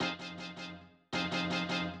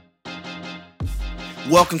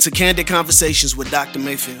Welcome to Candid Conversations with Dr.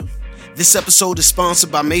 Mayfield. This episode is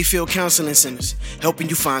sponsored by Mayfield Counseling Centers, helping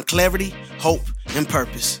you find clarity, hope, and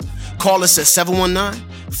purpose. Call us at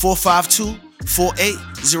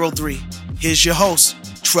 719-452-4803. Here's your host,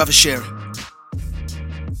 Trevor Sherry.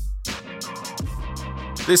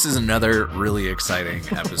 This is another really exciting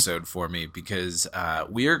episode for me because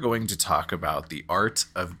we are going to talk about the art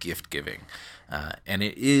of gift giving. And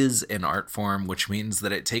it is an art form, which means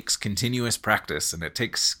that it takes continuous practice and it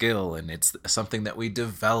takes skill, and it's something that we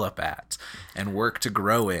develop at and work to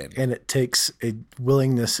grow in. And it takes a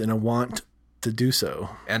willingness and a want to do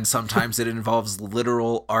so. And sometimes it involves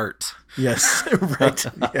literal art. Yes, right.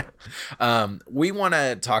 Yeah. We want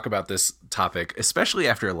to talk about this topic, especially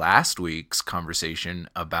after last week's conversation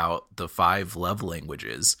about the 5 love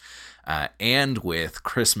languages, and with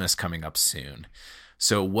Christmas coming up soon.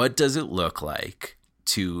 So what does it look like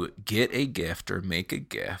to get a gift or make a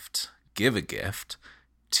gift, give a gift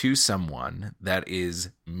to someone that is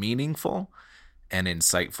meaningful and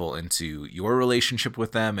insightful into your relationship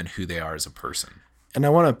with them and who they are as a person? And I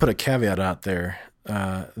want to put a caveat out there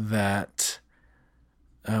that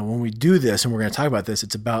when we do this, and we're going to talk about this,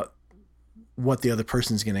 it's about what the other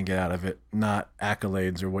person's going to get out of it, not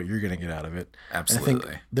accolades or what you're going to get out of it. Absolutely. And I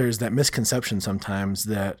think there's that misconception sometimes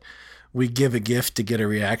that we give a gift to get a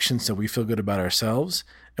reaction so we feel good about ourselves.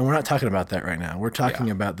 And we're not talking about that right now. We're talking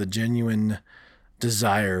about the genuine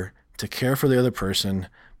desire to care for the other person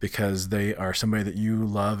because they are somebody that you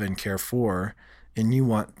love and care for, and you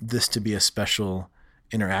want this to be a special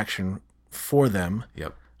interaction for them.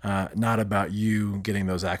 Yep. Not about you getting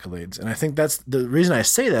those accolades. And I think that's the reason I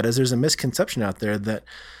say that is there's a misconception out there that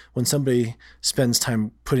when somebody spends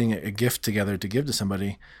time putting a gift together to give to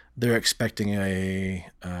somebody, they're expecting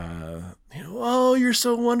oh, you're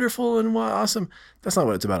so wonderful and awesome. That's not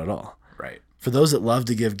what it's about at all. Right. For those that love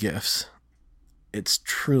to give gifts, it's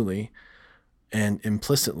truly and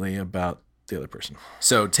implicitly about the other person.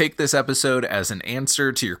 So take this episode as an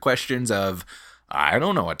answer to your questions of, I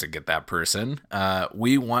don't know what to get that person.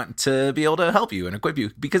 We want to be able to help you and equip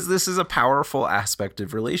you because this is a powerful aspect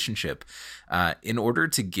of relationship. In order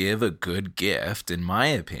to give a good gift, in my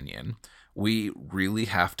opinion, we really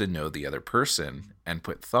have to know the other person and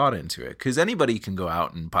put thought into it. Because anybody can go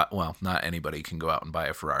out and buy, well, not anybody can go out and buy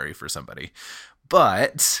a Ferrari for somebody,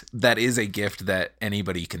 but that is a gift that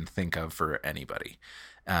anybody can think of for anybody.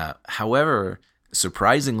 However,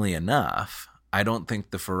 surprisingly enough, I don't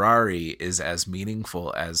think the Ferrari is as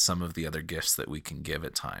meaningful as some of the other gifts that we can give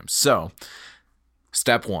at times. So,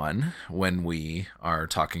 step 1, when we are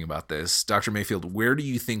talking about this, Dr. Mayfield, where do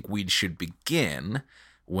you think we should begin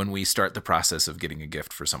when we start the process of getting a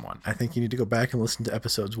gift for someone? I think you need to go back and listen to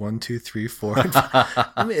episodes 1, 2, 3, 4.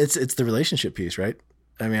 I mean, it's the relationship piece, right?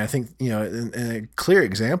 I mean, I think, and a clear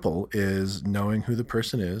example is knowing who the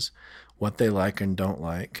person is, what they like and don't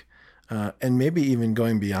like. And maybe even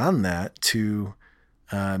going beyond that to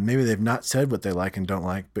maybe they've not said what they like and don't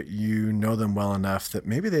like, but you know them well enough that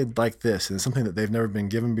maybe they'd like this. And it's something that they've never been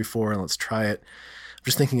given before, and let's try it. I'm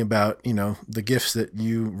just thinking about, the gifts that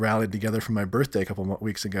you rallied together for my birthday a couple of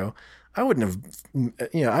weeks ago. I wouldn't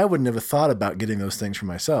have thought about getting those things for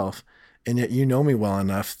myself. And yet you know me well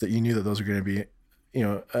enough that you knew that those are going to be,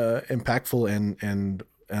 impactful and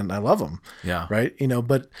I love them. Yeah. Right.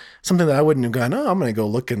 But something that I wouldn't have gone, I'm going to go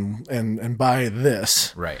look and buy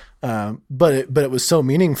this. Right. But it was so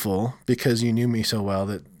meaningful because you knew me so well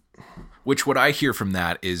that. Which what I hear from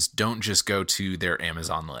that is don't just go to their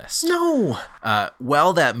Amazon list. No.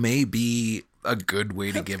 Well, that may be a good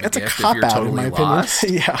way to give a gift if you're cop-out, totally in my lost.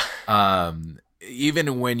 opinion. Yeah.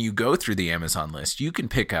 Even when you go through the Amazon list, you can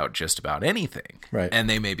pick out just about anything. Right. And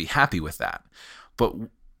they may be happy with that. But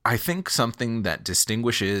I think something that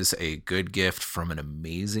distinguishes a good gift from an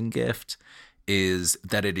amazing gift is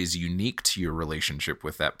that it is unique to your relationship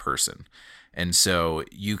with that person. And so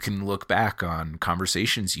you can look back on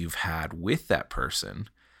conversations you've had with that person.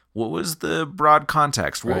 What was the broad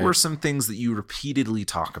context? What were some things that you repeatedly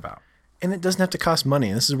talk about? And it doesn't have to cost money.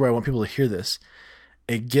 And this is where I want people to hear this.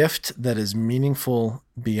 A gift that is meaningful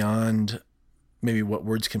beyond maybe what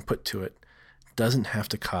words can put to it doesn't have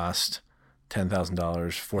to cost $10,000,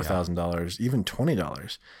 $4,000, even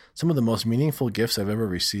 $20. Some of the most meaningful gifts I've ever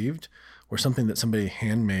received were something that somebody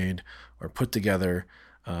handmade or put together,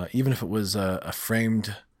 even if it was a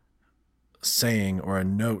framed saying or a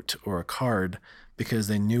note or a card, because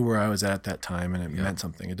they knew where I was at that time and it meant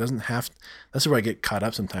something. It doesn't have, that's where I get caught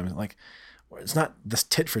up sometimes. Like, it's not this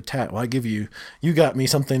tit for tat. Well, you got me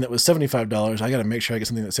something that was $75. I got to make sure I get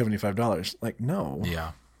something that's $75. Like, no.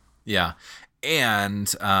 Yeah. Yeah.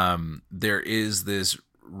 And there is this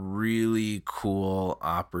really cool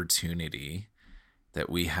opportunity that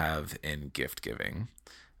we have in gift giving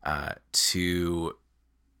to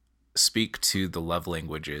speak to the love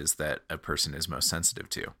languages that a person is most sensitive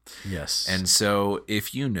to. Yes. And so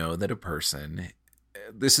if you know that a person,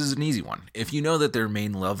 this is an easy one. If you know that their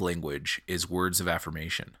main love language is words of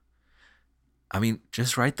affirmation, I mean,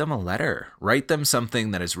 just write them a letter. Write them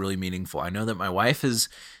something that is really meaningful. I know that my wife has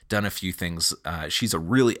done a few things. She's a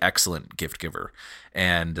really excellent gift giver.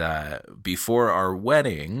 And before our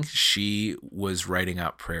wedding, she was writing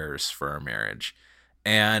out prayers for our marriage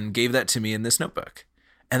and gave that to me in this notebook.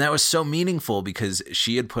 And that was so meaningful because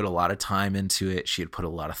she had put a lot of time into it. She had put a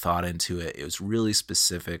lot of thought into it. It was really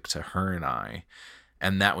specific to her and I.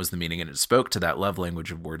 And that was the meaning. And it spoke to that love language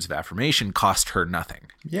of words of affirmation, cost her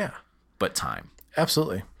nothing. Yeah. But time.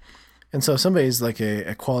 Absolutely. And so if somebody's like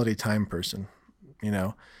a quality time person, you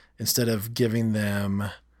know, instead of giving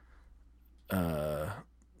them a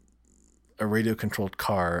radio controlled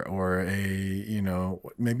car or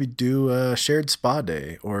maybe do a shared spa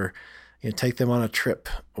day or, take them on a trip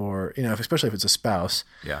or, especially if it's a spouse,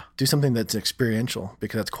 do something that's experiential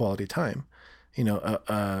because that's quality time.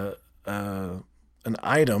 An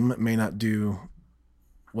item may not do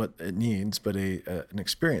what it needs, but an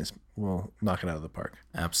experience will knock it out of the park.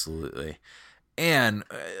 Absolutely. And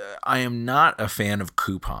I am not a fan of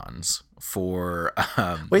coupons for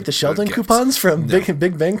wait, the Sheldon coupons from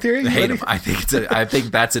Big Bang Theory? I hate them. I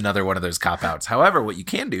think that's another one of those cop-outs. However, what you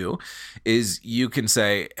can do is you can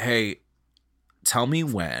say, hey, tell me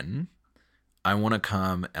when I want to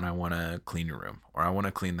come and I want to clean your room, or I want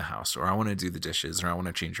to clean the house, or I want to do the dishes, or I want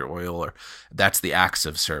to change your oil, or that's the acts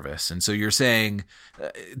of service. And so you're saying,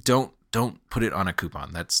 don't put it on a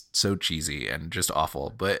coupon. That's so cheesy and just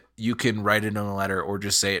awful. But you can write it in a letter or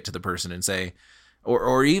just say it to the person and say,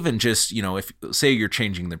 or even just, if say you're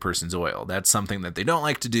changing the person's oil, that's something that they don't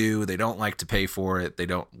like to do. They don't like to pay for it. They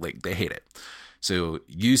hate it. So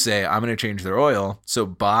you say, I'm going to change their oil. So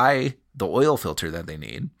buy the oil filter that they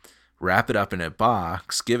need, wrap it up in a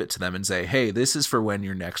box, give it to them and say, hey, this is for when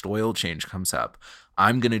your next oil change comes up.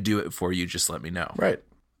 I'm going to do it for you. Just let me know. Right.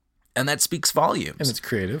 And that speaks volumes. And it's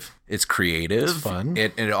creative. It's creative. It's fun.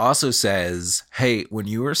 It also says, hey, when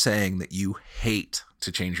you were saying that you hate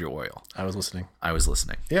to change your oil, I was listening.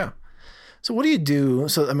 Yeah. So what do you do?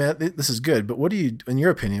 So, I mean, this is good, but what do you, in your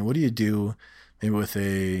opinion, what do you do maybe with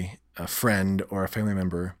a friend or a family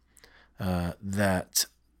member that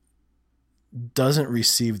doesn't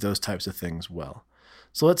receive those types of things well?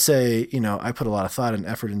 So let's say, I put a lot of thought and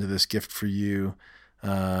effort into this gift for you,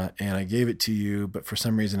 and I gave it to you, but for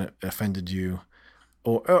some reason it offended you,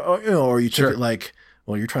 or you took it like,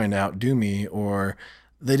 well, you're trying to outdo me, or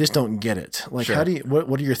they just don't get it. Like, how do you?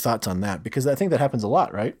 What are your thoughts on that? Because I think that happens a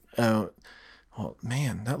lot, right? Well,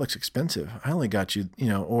 man, that looks expensive. I only got you,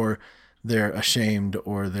 or they're ashamed,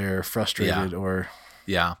 or they're frustrated, or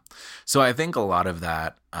yeah. So I think a lot of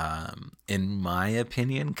that, in my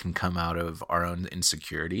opinion, can come out of our own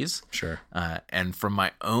insecurities. Sure. And from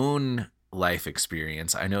my own life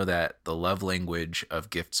experience, I know that the love language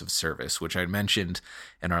of gifts of service, which I mentioned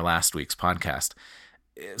in our last week's podcast,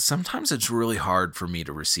 sometimes it's really hard for me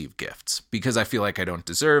to receive gifts because I feel like I don't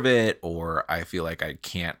deserve it, or I feel like I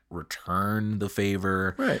can't return the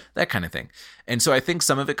favor, right? That kind of thing. And so I think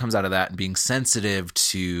some of it comes out of that and being sensitive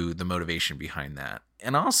to the motivation behind that.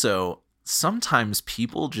 And also, sometimes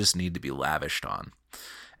people just need to be lavished on.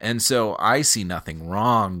 And so I see nothing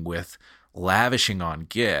wrong with lavishing on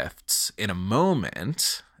gifts in a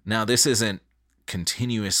moment. Now, this isn't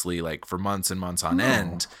continuously like for months and months on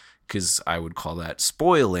end, because I would call that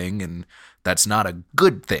spoiling, and that's not a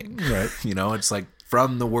good thing. Right. It's like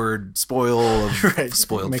from the word spoil of right.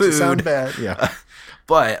 spoiled Makes food. It sound bad. Yeah.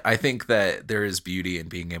 But I think that there is beauty in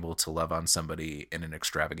being able to love on somebody in an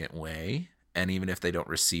extravagant way. And even if they don't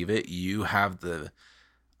receive it, you have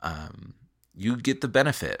you get the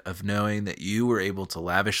benefit of knowing that you were able to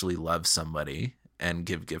lavishly love somebody and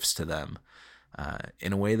give gifts to them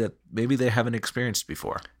in a way that maybe they haven't experienced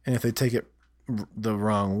before. And if they take it the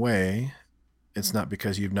wrong way, it's not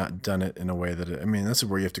because you've not done it in a way that that's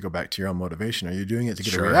where you have to go back to your own motivation. Are you doing it to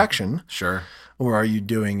get a reaction? Sure. Or are you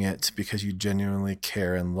doing it because you genuinely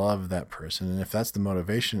care and love that person? And if that's the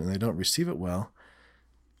motivation and they don't receive it well,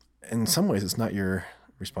 in some ways it's not your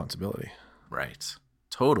responsibility. Right.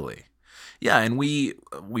 Totally. Yeah. And we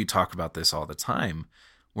talk about this all the time.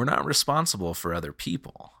 We're not responsible for other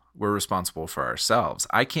people. We're responsible for ourselves.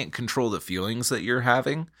 I can't control the feelings that you're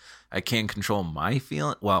having. I can't control my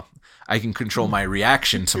feeling. Well, I can control my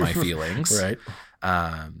reaction to my feelings. Right.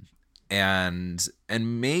 And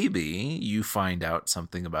maybe you find out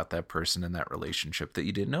something about that person in that relationship that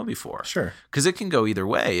you didn't know before. Sure. Because it can go either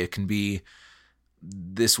way. It can be,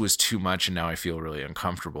 this was too much and now I feel really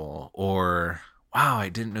uncomfortable, or wow, I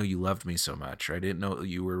didn't know you loved me so much, or I didn't know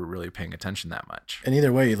you were really paying attention that much. And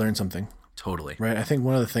either way, you learn something. Totally. Right. I think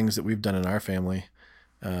one of the things that we've done in our family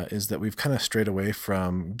is that we've kind of strayed away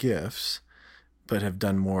from gifts, but have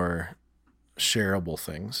done more shareable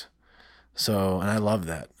things. So, and I love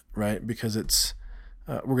that, right? Because it's,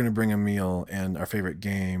 we're going to bring a meal and our favorite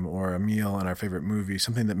game, or a meal and our favorite movie,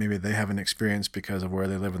 something that maybe they haven't experienced because of where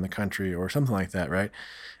they live in the country or something like that, right?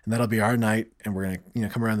 And that'll be our night, and we're going to,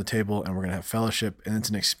 come around the table and we're going to have fellowship, and it's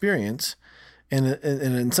an experience. And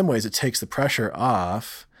in some ways it takes the pressure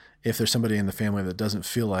off if there's somebody in the family that doesn't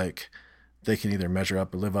feel like they can either measure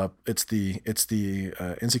up or live up. It's the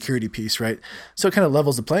insecurity piece, right? So it kind of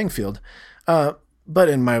levels the playing field. But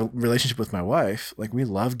in my relationship with my wife, like, we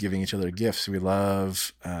love giving each other gifts. We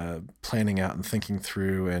love planning out and thinking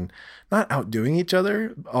through, and not outdoing each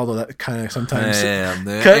other, although that kind of sometimes...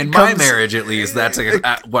 in my marriage, at least, that's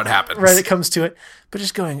what happens. Right, it comes to it. But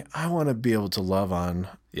just going, I want to be able to love on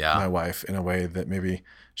my wife in a way that maybe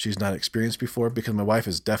she's not experienced before, because my wife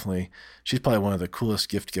is she's probably one of the coolest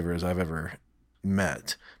gift givers I've ever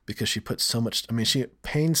met, because she puts so much... she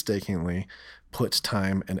painstakingly puts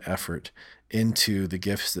time and effort into the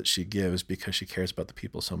gifts that she gives because she cares about the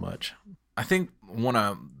people so much. I think want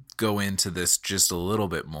to go into this just a little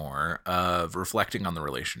bit more of reflecting on the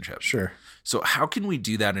relationship. Sure. So how can we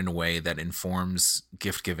do that in a way that informs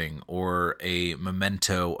gift giving or a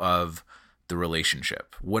memento of the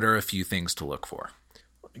relationship? What are a few things to look for?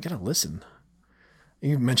 You got to listen.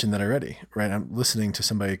 You mentioned that already, right? I'm listening to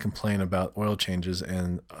somebody complain about oil changes,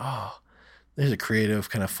 and there's a creative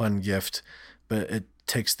kind of fun gift, but it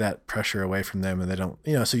takes that pressure away from them, and they don't,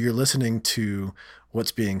 so you're listening to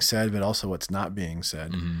what's being said, but also what's not being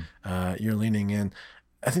said. Mm-hmm. You're leaning in.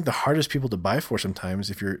 I think the hardest people to buy for sometimes,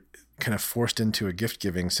 if you're kind of forced into a gift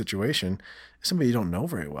giving situation, is somebody you don't know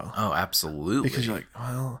very well. Oh, absolutely. Because you're like,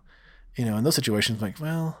 well, in those situations, like,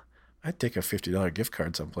 well, I'd take a $50 gift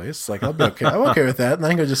card someplace. Like, I'll be okay. I'm okay with that. And I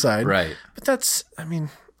can go decide. Right. But that's, I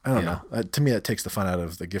don't know. To me, that takes the fun out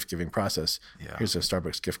of the gift giving process. Yeah. Here's a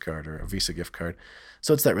Starbucks gift card or a Visa gift card.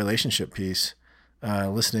 So it's that relationship piece,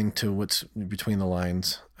 listening to what's between the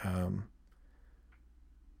lines.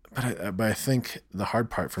 But I think the hard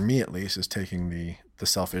part for me, at least, is taking the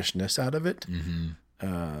selfishness out of it, mm-hmm.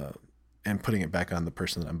 And putting it back on the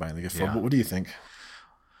person that I'm buying the gift for. But what do you think?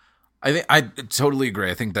 I totally agree.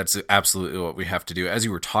 I think that's absolutely what we have to do. As you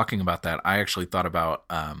were talking about that, I actually thought about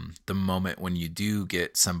the moment when you do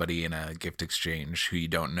get somebody in a gift exchange who you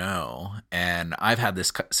don't know. And I've had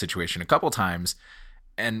this situation a couple times,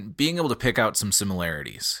 and being able to pick out some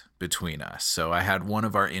similarities between us. So I had one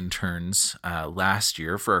of our interns last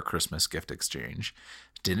year for our Christmas gift exchange.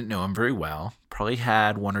 Didn't know him very well. Probably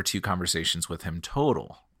had 1 or 2 conversations with him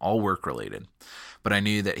total, all work related. But I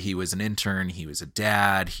knew that he was an intern, he was a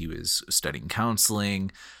dad, he was studying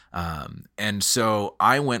counseling. And so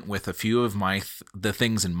I went with a few of the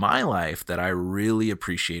things in my life that I really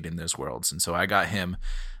appreciate in those worlds. And so I got him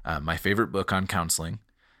my favorite book on counseling,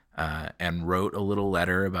 and wrote a little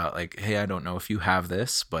letter about, like, hey, I don't know if you have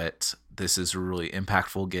this, but this is a really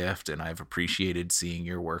impactful gift, and I've appreciated seeing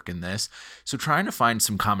your work in this. So trying to find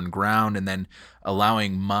some common ground, and then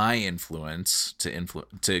allowing my influence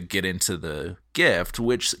to get into the gift,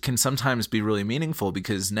 which can sometimes be really meaningful,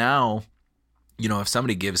 because now, if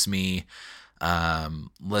somebody gives me,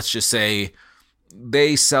 let's just say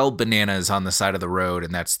they sell bananas on the side of the road,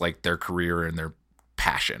 and that's like their career and their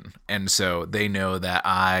passion. And so they know that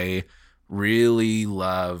I really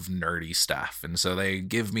love nerdy stuff. And so they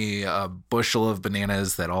give me a bushel of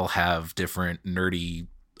bananas that all have different nerdy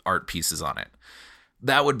art pieces on it.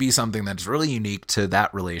 That would be something that's really unique to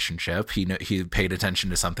that relationship. He paid attention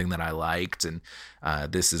to something that I liked, and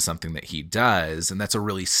this is something that he does. And that's a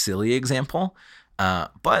really silly example.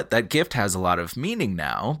 But that gift has a lot of meaning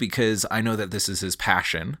now, because I know that this is his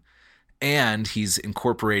passion, and he's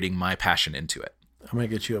incorporating my passion into it. I'm going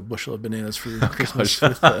to get you a bushel of bananas for your Christmas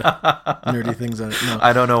with nerdy things on it. No.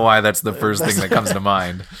 I don't know why that's the first thing that comes to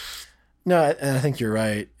mind. No, and I think you're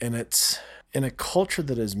right. And it's in a culture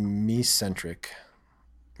that is me-centric,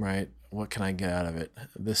 right? What can I get out of it?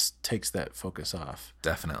 This takes that focus off.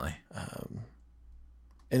 Definitely.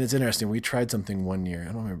 And it's interesting. We tried something one year.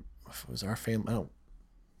 I don't remember if it was our family.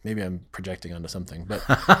 Maybe I'm projecting onto something, but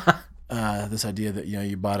this idea that,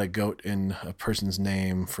 you bought a goat in a person's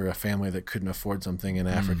name for a family that couldn't afford something in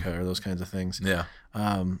Africa, or those kinds of things. Yeah.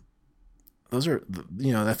 Those are,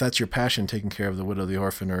 if that's your passion, taking care of the widow, the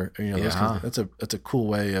orphan, or, those kinds of, that's a cool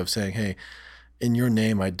way of saying, hey, in your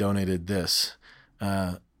name, I donated this.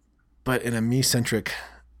 But in a me-centric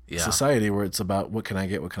society where it's about what can I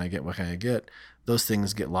get, what can I get, what can I get, those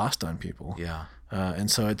things get lost on people. Yeah. And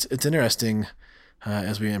so it's interesting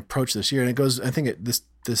as we approach this year, and it goes. I think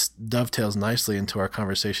this dovetails nicely into our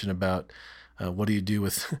conversation about what do you do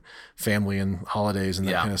with family and holidays and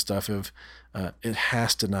that kind of stuff. It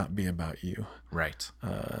has to not be about you, right?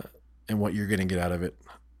 And what you're going to get out of it.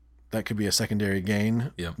 That could be a secondary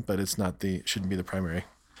gain, Yep. but shouldn't be the primary.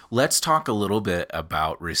 Let's talk a little bit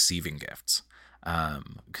about receiving gifts,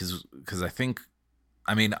 because I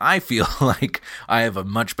feel like I have a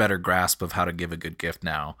much better grasp of how to give a good gift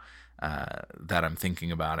now that I'm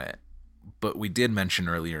thinking about it. But we did mention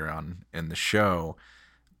earlier on in the show,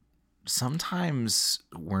 sometimes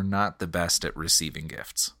we're not the best at receiving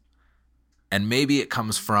gifts. And maybe it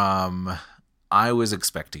comes from, I was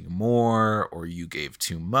expecting more, or you gave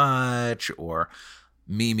too much, or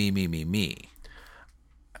me.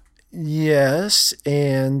 Yes,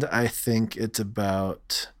 and I think it's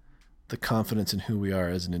about the confidence in who we are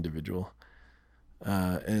as an individual.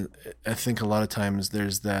 And I think a lot of times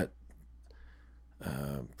there's that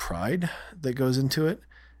pride that goes into it.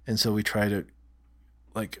 And so we try to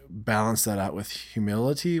balance that out with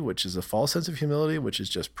humility, which is a false sense of humility, which is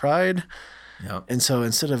just pride. Yep. And so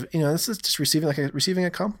instead of, this is just receiving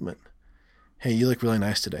a compliment. Hey, you look really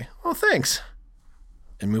nice today. Oh, thanks.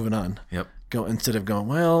 And moving on. Yep. Instead of going,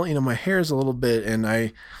 well, my hair is a little bit, and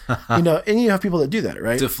and you have people that do that,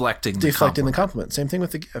 right? Deflecting the compliment. Same thing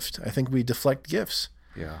with the gift. I think we deflect gifts.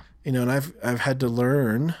 Yeah. And I've had to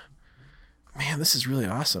learn, man, this is really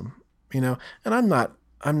awesome. And I'm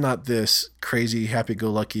not this crazy,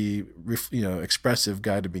 happy-go-lucky, expressive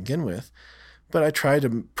guy to begin with, but I try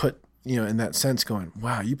to put, in that sense, going,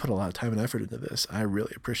 wow, you put a lot of time and effort into this. I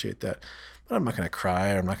really appreciate that. But I'm not going to cry.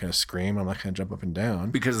 I'm not going to scream. I'm not going to jump up and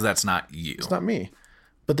down. Because that's not you. It's not me.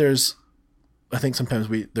 But I think sometimes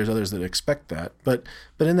there's others that expect that. But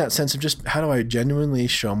in that sense of just how do I genuinely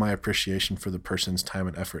show my appreciation for the person's time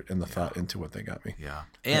and effort and the thought into what they got me. Yeah.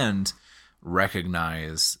 And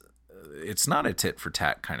recognize it's not a tit for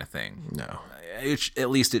tat kind of thing. No. At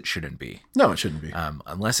least it shouldn't be. No, it shouldn't be.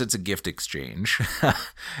 Unless it's a gift exchange.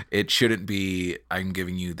 It shouldn't be, I'm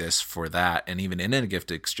giving you this for that. And even in a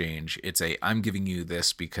gift exchange, it's I'm giving you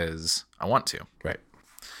this because I want to. Right.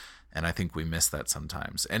 And I think we miss that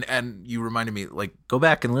sometimes. And you reminded me, go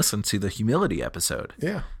back and listen to the humility episode.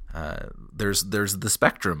 Yeah. There's the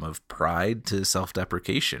spectrum of pride to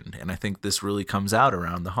self-deprecation. And I think this really comes out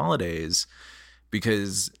around the holidays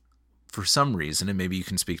because for some reason, and maybe you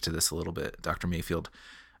can speak to this a little bit, Dr. Mayfield,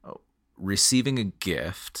 receiving a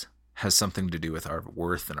gift has something to do with our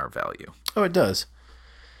worth and our value. Oh, it does.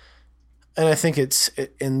 And I think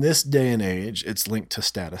in this day and age, it's linked to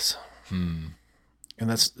status. And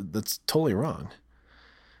that's totally wrong.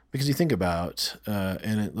 Because you think about,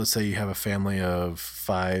 let's say you have a family of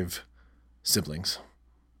 5 siblings.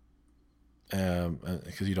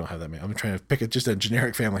 Because you don't have that many. I'm trying to pick just a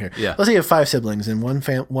generic family here. Yeah. Let's say you have 5 siblings, and one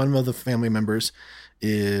of the family members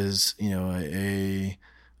is, a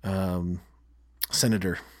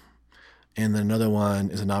senator, and then another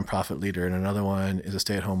one is a nonprofit leader, and another one is a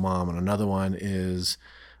stay-at-home mom, and another one is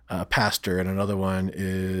a pastor, and another one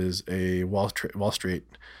is a Wall Street,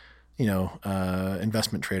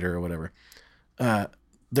 investment trader or whatever.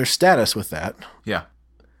 Their status with that. Yeah.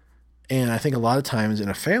 And I think a lot of times in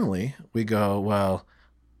a family, we go, well,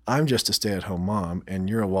 I'm just a stay-at-home mom and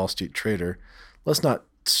you're a Wall Street trader. Let's not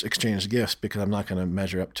exchange gifts because I'm not going to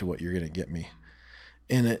measure up to what you're going to get me.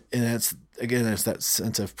 And it's that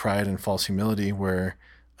sense of pride and false humility where,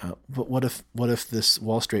 but what if this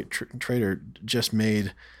Wall Street trader just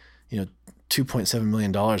made, $2.7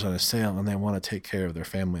 million on a sale and they want to take care of their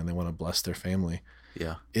family and they want to bless their family.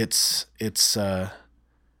 Yeah. It's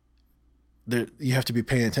you have to be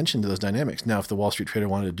paying attention to those dynamics. Now, if the Wall Street trader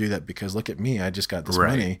wanted to do that because look at me, I just got this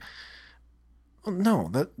money. Well,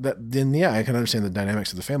 no, then I can understand the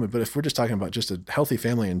dynamics of the family. But if we're just talking about just a healthy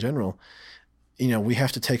family in general, we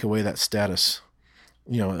have to take away that status,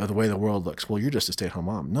 of the way the world looks. Well, you're just a stay-at-home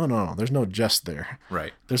mom. No. There's no just there.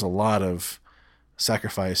 Right. There's a lot of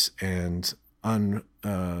sacrifice and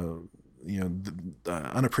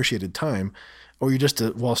unappreciated time. Or you're just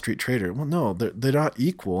a Wall Street trader. Well, no, they're not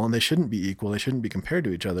equal, and they shouldn't be equal. They shouldn't be compared to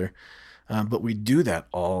each other. But we do that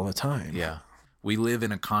all the time. Yeah. We live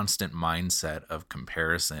in a constant mindset of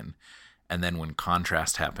comparison. And then when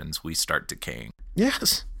contrast happens, we start decaying.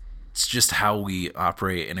 Yes. It's just how we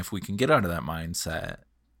operate. And if we can get out of that mindset,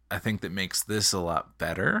 I think that makes this a lot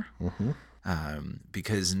better. Mm-hmm.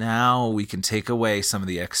 Because now we can take away some of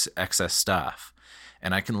the excess stuff.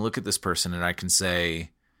 And I can look at this person and I can say,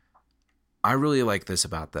 I really like this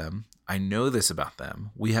about them. I know this about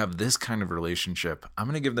them. We have this kind of relationship. I'm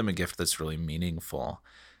going to give them a gift that's really meaningful.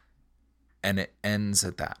 And it ends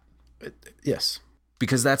at that. Yes.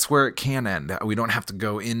 Because that's where it can end. We don't have to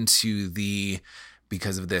go into the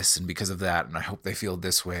because of this and because of that. And I hope they feel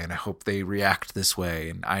this way. And I hope they react this way.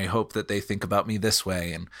 And I hope that they think about me this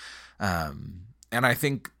way. And I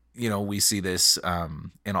think, we see this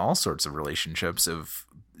in all sorts of relationships.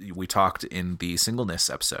 We talked in the singleness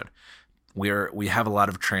episode. We have a lot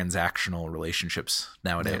of transactional relationships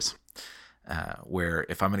nowadays, where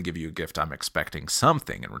if I'm going to give you a gift, I'm expecting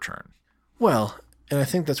something in return. Well, and I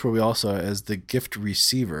think that's where we also, as the gift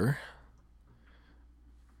receiver,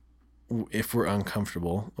 if we're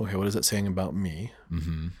uncomfortable, okay, what is that saying about me?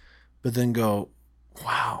 Mm-hmm. But then go,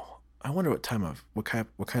 wow, I wonder what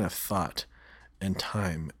kind of thought and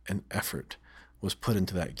time and effort was put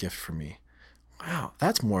into that gift for me. Wow,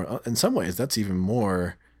 that's more, in some ways, that's even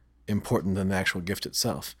more important than the actual gift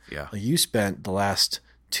itself. Yeah. Like you spent the last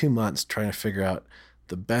 2 months trying to figure out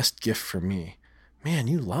the best gift for me. Man,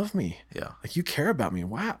 you love me. Yeah. Like you care about me.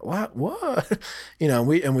 Wow, what?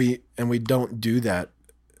 We don't do that.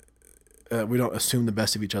 We don't assume the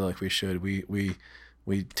best of each other like we should. We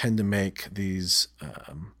tend to make these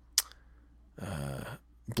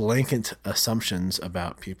blanket assumptions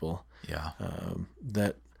about people. Yeah.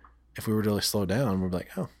 That if we were to really slow down, we're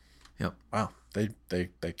like, oh, yep, wow, they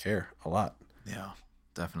care a lot. Yeah,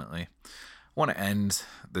 definitely. I want to end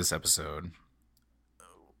this episode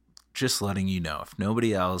just letting you know, if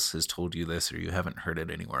nobody else has told you this or you haven't heard it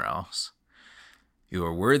anywhere else, you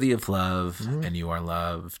are worthy of love and you are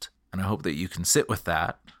loved. And I hope that you can sit with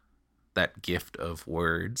that gift of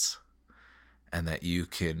words, and that you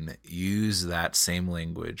can use that same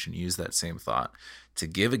language and use that same thought to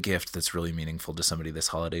give a gift that's really meaningful to somebody this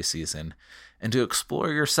holiday season, and to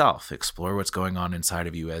explore yourself, explore what's going on inside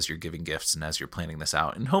of you as you're giving gifts and as you're planning this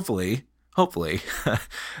out. And hopefully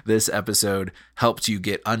this episode helped you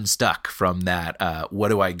get unstuck from that what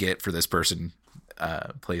do I get for this person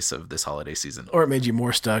place of this holiday season. Or it made you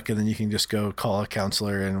more stuck, and then you can just go call a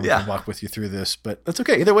counselor and we can walk with you through this. But that's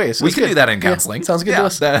okay. Either way, we can do that in counseling. Yeah, sounds good to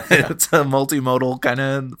us. It's a multimodal kind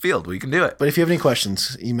of field. We can do it. But if you have any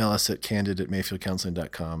questions, email us at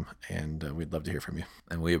candid@mayfieldcounseling.com, and we'd love to hear from you.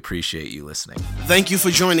 And we appreciate you listening. Thank you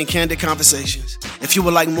for joining Candid Conversations. If you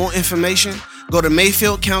would like more information, go to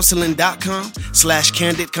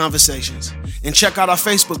mayfieldcounseling.com/candid conversations and check out our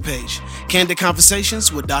Facebook page, Candid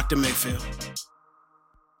Conversations with Dr. Mayfield.